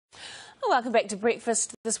Welcome back to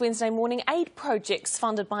Breakfast this Wednesday morning. Aid projects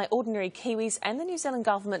funded by ordinary Kiwis and the New Zealand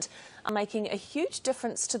Government are making a huge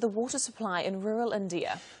difference to the water supply in rural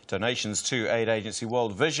India. Donations to aid agency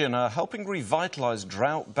World Vision are helping revitalise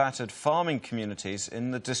drought-battered farming communities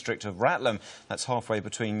in the district of Ratlam. That's halfway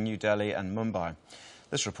between New Delhi and Mumbai.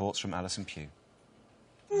 This report's from Alison Pugh.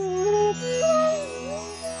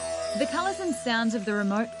 The colours and sounds of the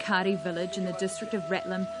remote Kari village in the district of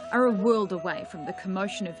Ratlam are a world away from the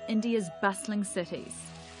commotion of India's bustling cities.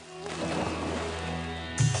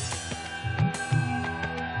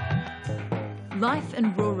 Life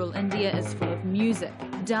in rural India is full of music,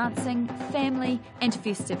 dancing, family and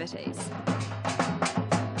festivities.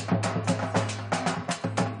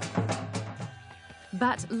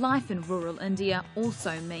 But life in rural India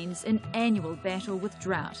also means an annual battle with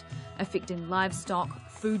drought, affecting livestock,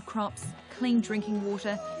 food crops, clean drinking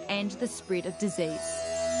water and the spread of disease.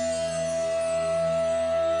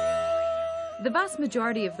 The vast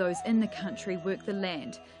majority of those in the country work the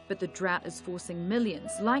land, but the drought is forcing millions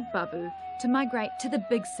like Babu to migrate to the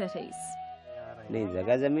big cities.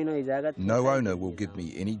 No owner will give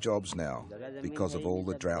me any jobs now because of all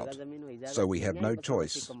the drought, so we have no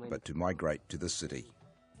choice but to migrate to the city.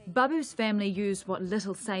 Babu's family use what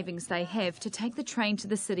little savings they have to take the train to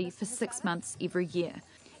the city for 6 months every year.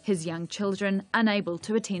 His young children unable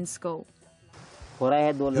to attend school. Who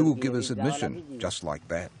will give us admission just like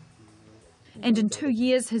that? And in 2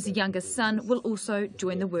 years, his youngest son will also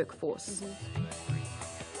join the workforce.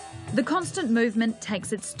 The constant movement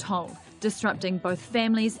takes its toll, disrupting both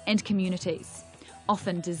families and communities.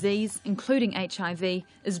 Often disease, including HIV,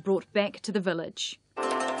 is brought back to the village.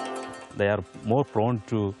 They are more prone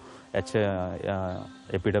to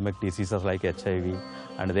epidemic diseases like HIV,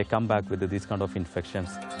 and they come back with these kind of infections.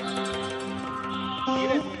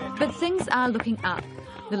 But things are looking up.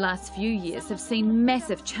 The last few years have seen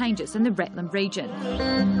massive changes in the Ratlam region.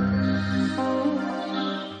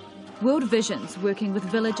 World Vision's working with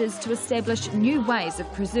villages to establish new ways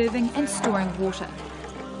of preserving and storing water.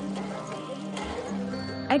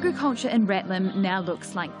 Agriculture in Ratlam now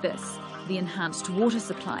looks like this. The enhanced water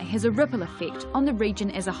supply has a ripple effect on the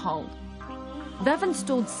region as a whole. They've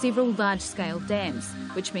installed several large-scale dams,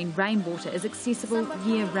 which mean rainwater is accessible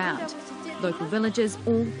year-round. Local villagers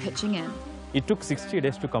all pitching in. It took 60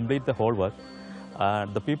 days to complete the whole work.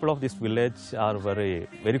 The people of this village are very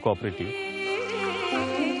cooperative.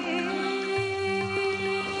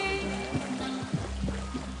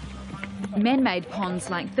 Man-made ponds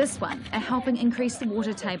like this one are helping increase the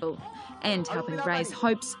water table and helping raise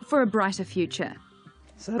hopes for a brighter future.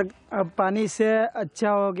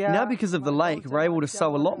 Now because of the lake, we're able to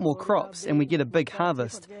sow a lot more crops and we get a big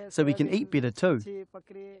harvest, so we can eat better too.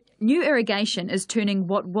 New irrigation is turning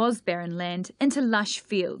what was barren land into lush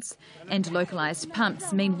fields, and localised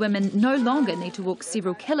pumps mean women no longer need to walk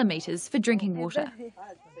several kilometres for drinking water.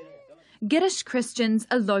 Girish Christian's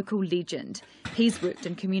a local legend. He's worked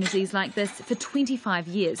in communities like this for 25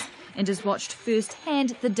 years and has watched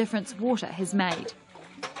firsthand the difference water has made.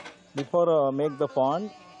 Before make the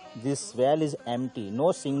pond, this well is empty.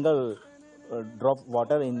 No single drop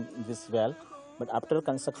water in this well. But after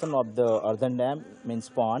construction of the earthen dam, means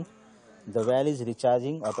pond, the well is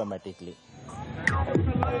recharging automatically.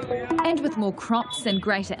 And with more crops and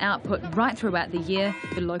greater output right throughout the year,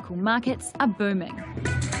 the local markets are booming.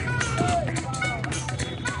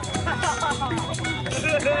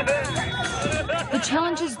 The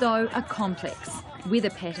challenges, though, are complex. Weather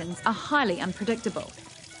patterns are highly unpredictable.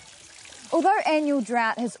 Although annual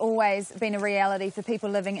drought has always been a reality for people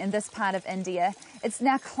living in this part of India, it's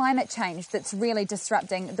now climate change that's really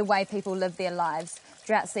disrupting the way people live their lives.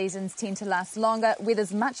 Drought seasons tend to last longer,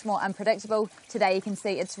 weather's much more unpredictable. Today you can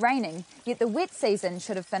see it's raining, yet the wet season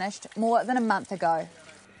should have finished more than a month ago.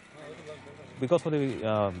 Because of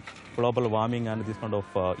the global warming and these kind of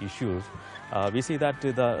issues, we see that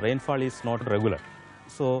the rainfall is not regular.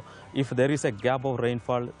 So if there is a gap of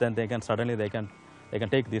rainfall, then they can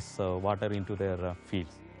take this water into their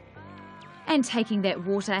fields. And taking that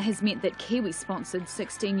water has meant that Kiwi-sponsored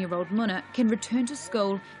 16-year-old Munna can return to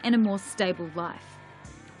school and a more stable life.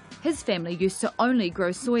 His family used to only grow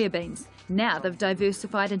soya-beans. Now they've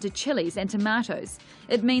diversified into chilies and tomatoes.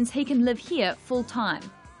 It means he can live here full-time.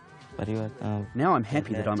 Now I'm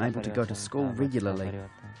happy that I'm able to go to school regularly.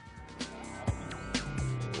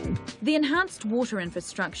 The enhanced water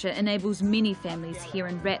infrastructure enables many families here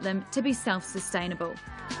in Ratlam to be self-sustainable.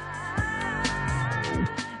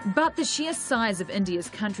 But the sheer size of India's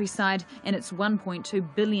countryside and its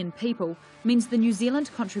 1.2 billion people means the New Zealand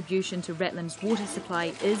contribution to Ratlam's water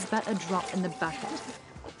supply is but a drop in the bucket.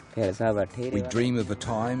 We dream of a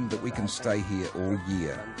time that we can stay here all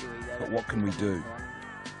year. But what can we do?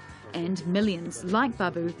 And millions, like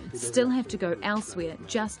Babu, still have to go elsewhere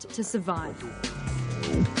just to survive.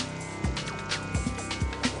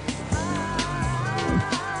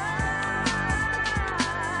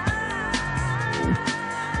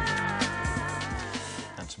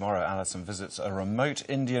 Tomorrow, Alison visits a remote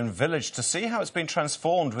Indian village to see how it's been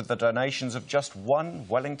transformed with the donations of just one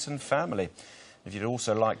Wellington family. If you'd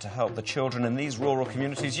also like to help the children in these rural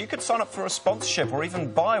communities, you could sign up for a sponsorship or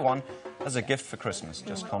even buy one as a gift for Christmas.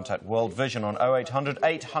 Just contact World Vision on 0800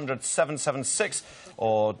 800 776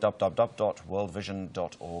 or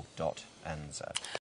www.worldvision.org.nz.